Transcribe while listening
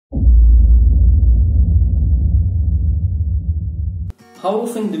How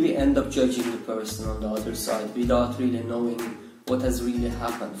often do we end up judging the person on the other side without really knowing what has really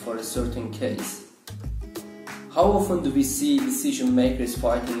happened for a certain case? How often do we see decision makers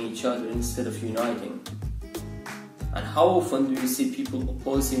fighting each other instead of uniting? And how often do we see people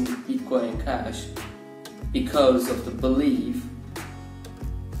opposing Bitcoin Cash because of the belief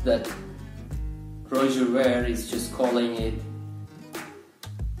that Roger Ver is just calling it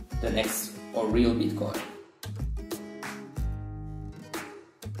the next or real Bitcoin?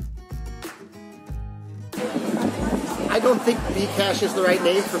 I don't think BCash is the right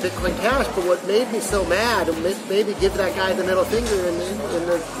name for Bitcoin Cash, but what made me so mad and made me give that guy the middle finger in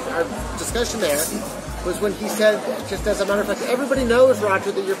our discussion there was when he said, just as a matter of fact, everybody knows,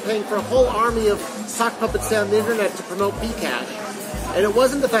 Roger, that you're paying for a whole army of sock puppets on the internet to promote BCash. And it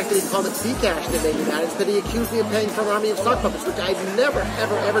wasn't the fact that he called it BCash that made me mad, it's that he accused me of paying for an army of sock puppets, which I've never,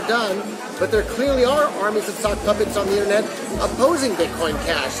 ever done. But there clearly are armies of sock puppets on the internet opposing Bitcoin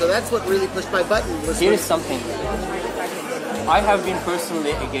Cash. So that's what really pushed my button. Here's something. I have been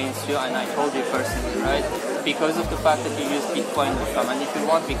personally against you, and I told you personally, right? Because of the fact that you use Bitcoin.com, and if you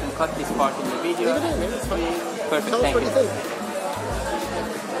want, we can cut this part in the video. It's fine. Perfect, Tell us thank what you. you think.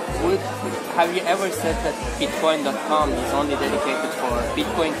 Have you ever said that Bitcoin.com is only dedicated for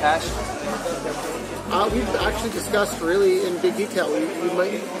Bitcoin Cash? We've actually discussed really in big detail. We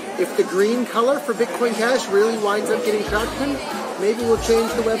might, if the green color for Bitcoin Cash really winds up getting traction, maybe we'll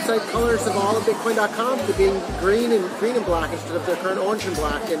change the website colors of all of Bitcoin.com to being green and black instead of their current orange and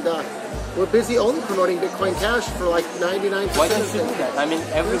black. And we're busy only promoting Bitcoin Cash for like 99%. Why don't you do that? I mean,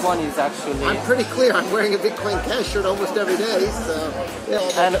 everyone is actually... I'm pretty clear. I'm wearing a Bitcoin Cash shirt almost every day. So,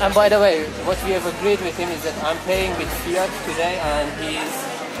 yeah. And by the way, what we have agreed with him is that I'm paying with fiat today, and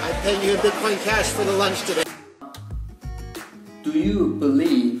I'm paying you in Bitcoin Cash for the lunch today. Do you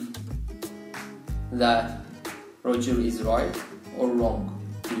believe that Roger is right or wrong?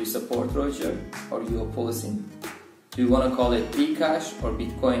 Do you support Roger or you oppose him? Do you want to call it BCash or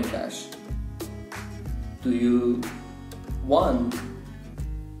Bitcoin Cash? Do you want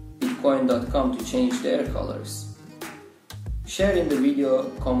Bitcoin.com to change their colors? Share in the video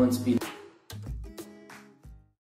comments below.